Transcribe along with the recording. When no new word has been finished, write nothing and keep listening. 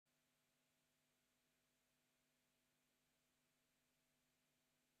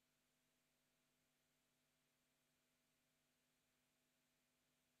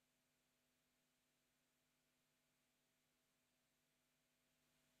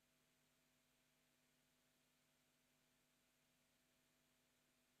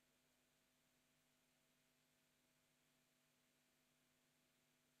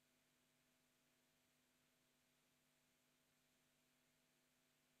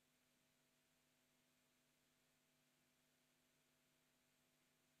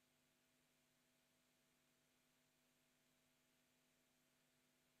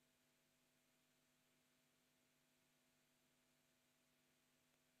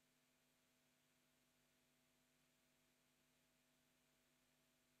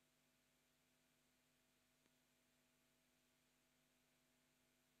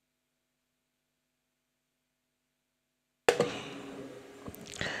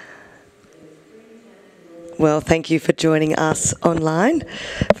Well, thank you for joining us online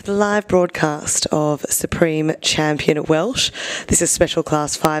for the live broadcast of Supreme Champion Welsh. This is Special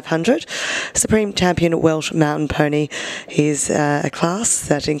Class 500. Supreme Champion Welsh Mountain Pony is a class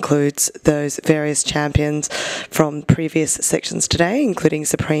that includes those various champions from previous sections today, including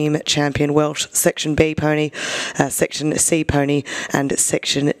Supreme Champion Welsh Section B Pony, Section C Pony and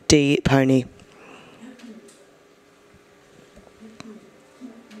Section D Pony.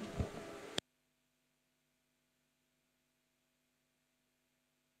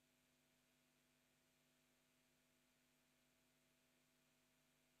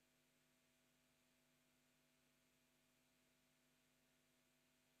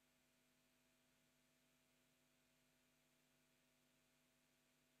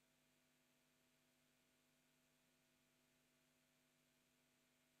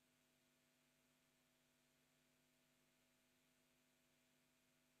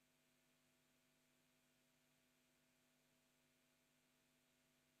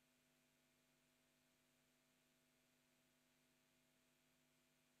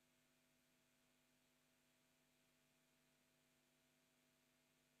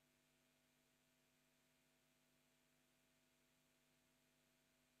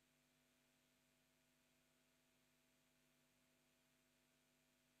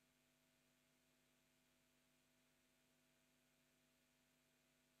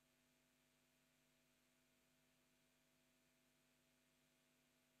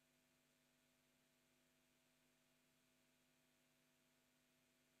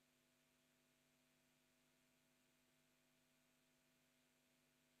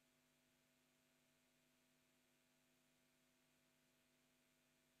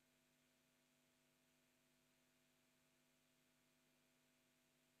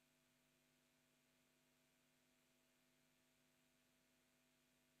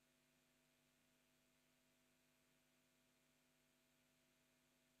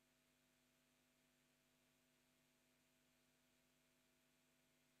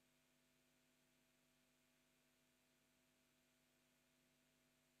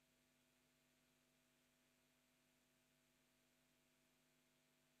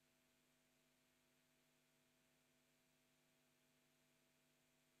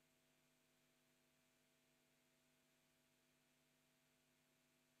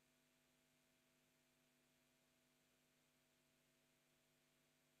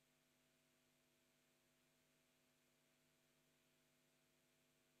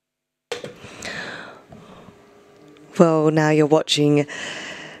 Well, now you're watching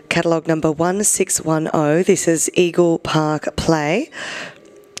catalogue number 1610. This is Eagle Park Play,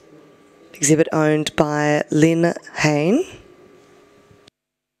 exhibit owned by Lynn Hain.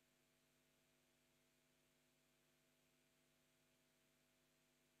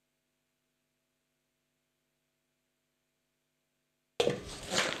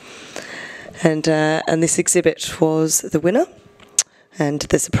 And this exhibit was the winner and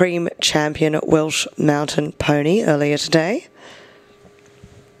the Supreme Champion Welsh Mountain Pony earlier today.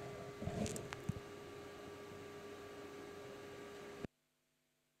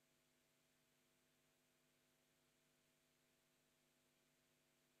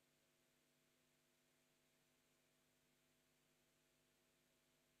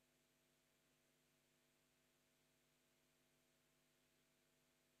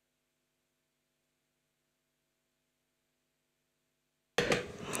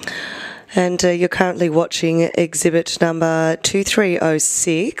 And you're currently watching exhibit number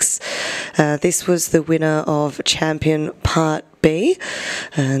 2306. This was the winner of Champion Part B,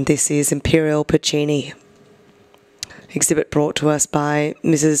 and this is Imperial Puccini. Exhibit brought to us by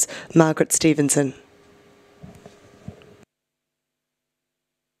Mrs. Margaret Stevenson.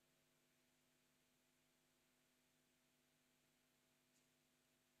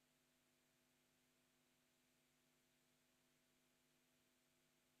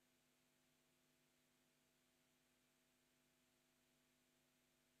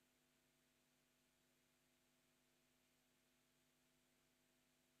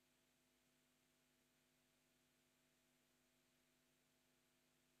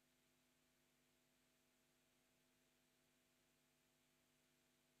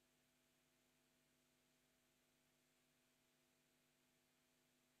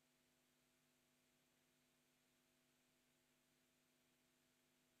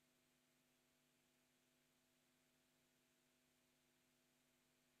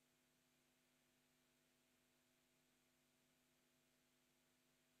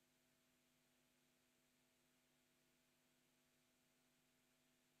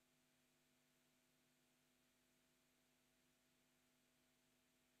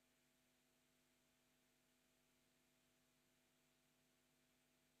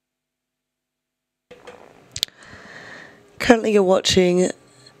 Currently you're watching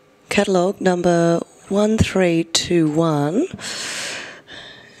catalogue number 1321.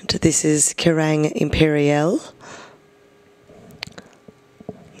 This is Kerrang Imperial.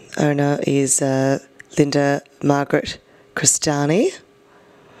 Owner is Linda Margaret Cristani.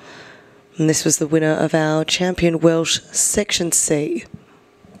 And this was the winner of our Champion Welsh Section C.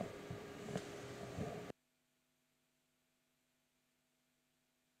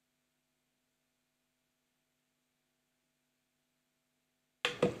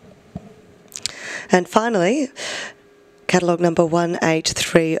 And finally, catalogue number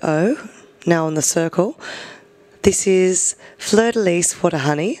 1830, now on the circle. This is Fleur de Lis Water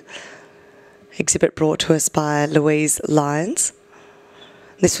Honey, exhibit brought to us by Louise Lyons.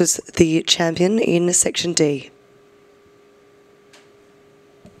 This was the champion in Section D.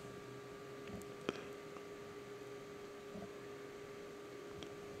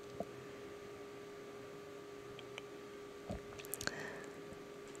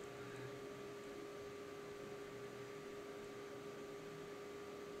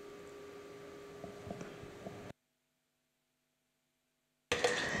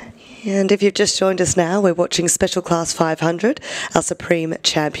 And if you've just joined us now, we're watching Special Class 500, our Supreme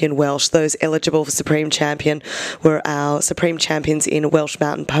Champion Welsh. Those eligible for Supreme Champion were our Supreme Champions in Welsh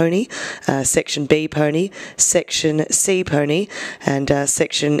Mountain Pony, Section B Pony, Section C Pony, and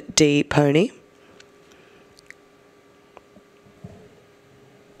Section D Pony.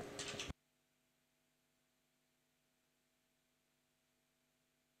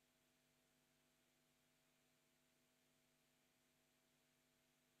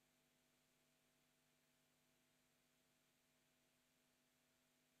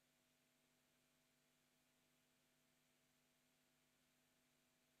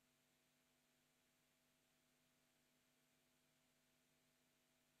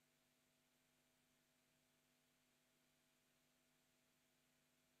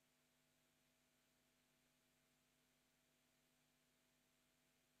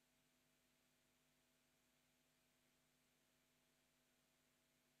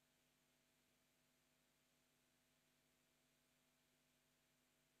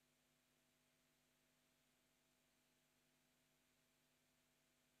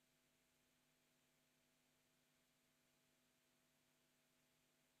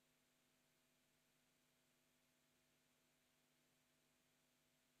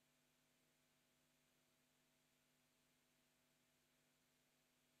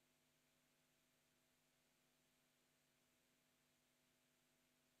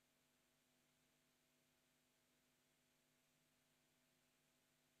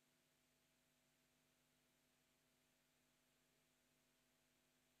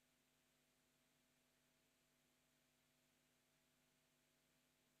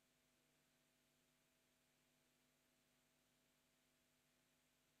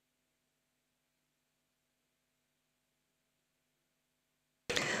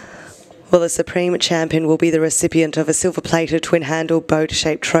 Well, the Supreme Champion will be the recipient of a silver-plated twin-handle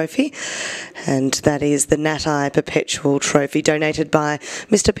boat-shaped trophy, and that is the Nat-Eye Perpetual Trophy, donated by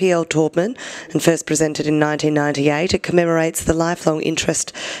Mr. P.L. Taubman and first presented in 1998. It commemorates the lifelong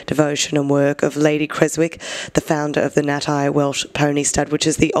interest, devotion and work of Lady Creswick, the founder of the Nat-Eye Welsh Pony Stud, which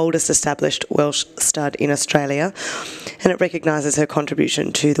is the oldest established Welsh stud in Australia, and it recognises her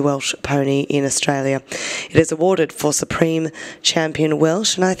contribution to the Welsh pony in Australia. It is awarded for Supreme Champion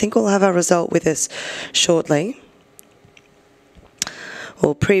Welsh, and I think we'll have our result with us shortly.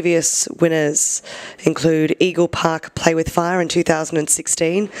 Well, previous winners include Eagle Park Play with Fire in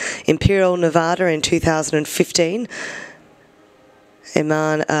 2016, Imperial Nevada in 2015,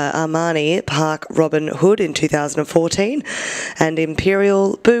 Armani Park Robin Hood in 2014, and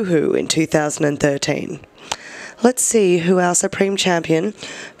Imperial Boohoo in 2013. Let's see who our Supreme Champion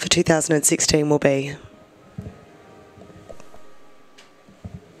for 2016 will be.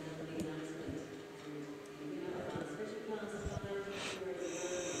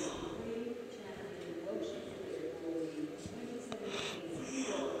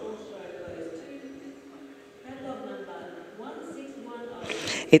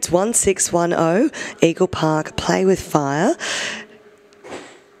 It's 1610, Eagle Park Play with Fire.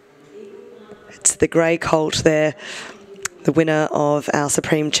 It's the grey colt there, the winner of our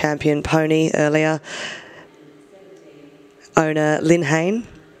Supreme Champion pony earlier. Owner Lynn Hain.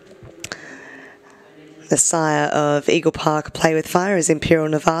 The sire of Eagle Park Play with Fire is Imperial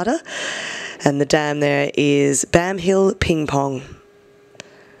Nevada. And the dam there is Bam Hill Ping Pong.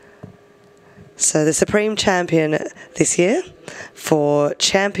 So the Supreme Champion this year for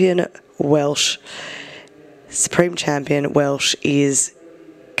Champion Welsh. Supreme Champion Welsh is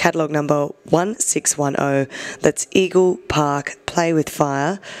catalogue number 1610. That's Eagle Park, Play with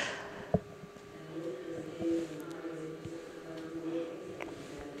Fire.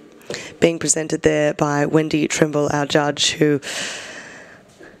 Being presented there by Wendy Trimble, our judge, who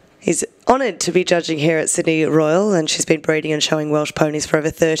is honoured to be judging here at Sydney Royal, and she's been breeding and showing Welsh ponies for over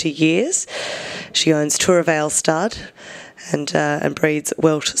 30 years. She owns Touravale Stud and breeds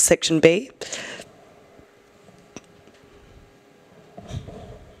Welsh Section B.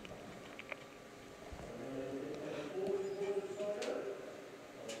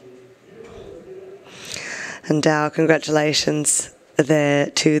 And our congratulations there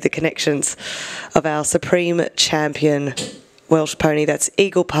to the connections of our Supreme Champion Welsh pony. That's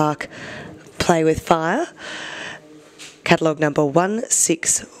Eagle Park, Play with Fire, catalogue number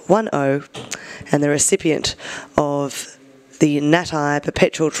 1610, and the recipient of the Nat-Eye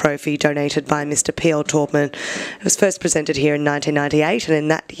Perpetual Trophy donated by Mr. P.L. Taubman. It was first presented here in 1998, and in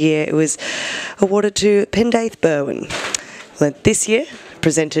that year it was awarded to Pendaith Berwin. Well, this year,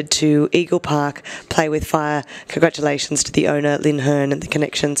 presented to Eagle Park, Play with Fire. Congratulations to the owner, Lynn Hearn, and the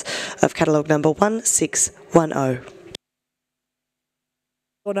connections of catalogue number 1610.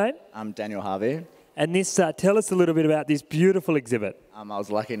 Your name? I'm Daniel Harvey. And this, tell us a little bit about this beautiful exhibit. I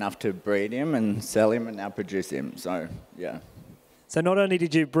was lucky enough to breed him and sell him and now produce him, so yeah. So not only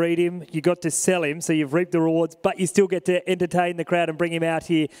did you breed him, you got to sell him, so you've reaped the rewards, but you still get to entertain the crowd and bring him out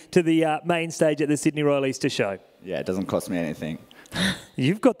here to the main stage at the Sydney Royal Easter Show. Yeah, it doesn't cost me anything.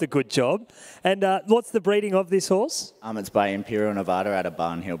 You've got the good job. And what's the breeding of this horse? It's by Imperial Nevada out of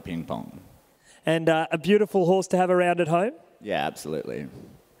Barn Hill Ping Pong. And a beautiful horse to have around at home? Yeah, absolutely.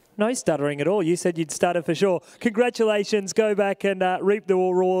 No stuttering at all. You said you'd stutter for sure. Congratulations. Go back and reap the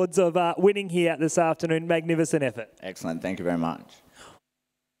rewards of winning here this afternoon. Magnificent effort. Excellent. Thank you very much.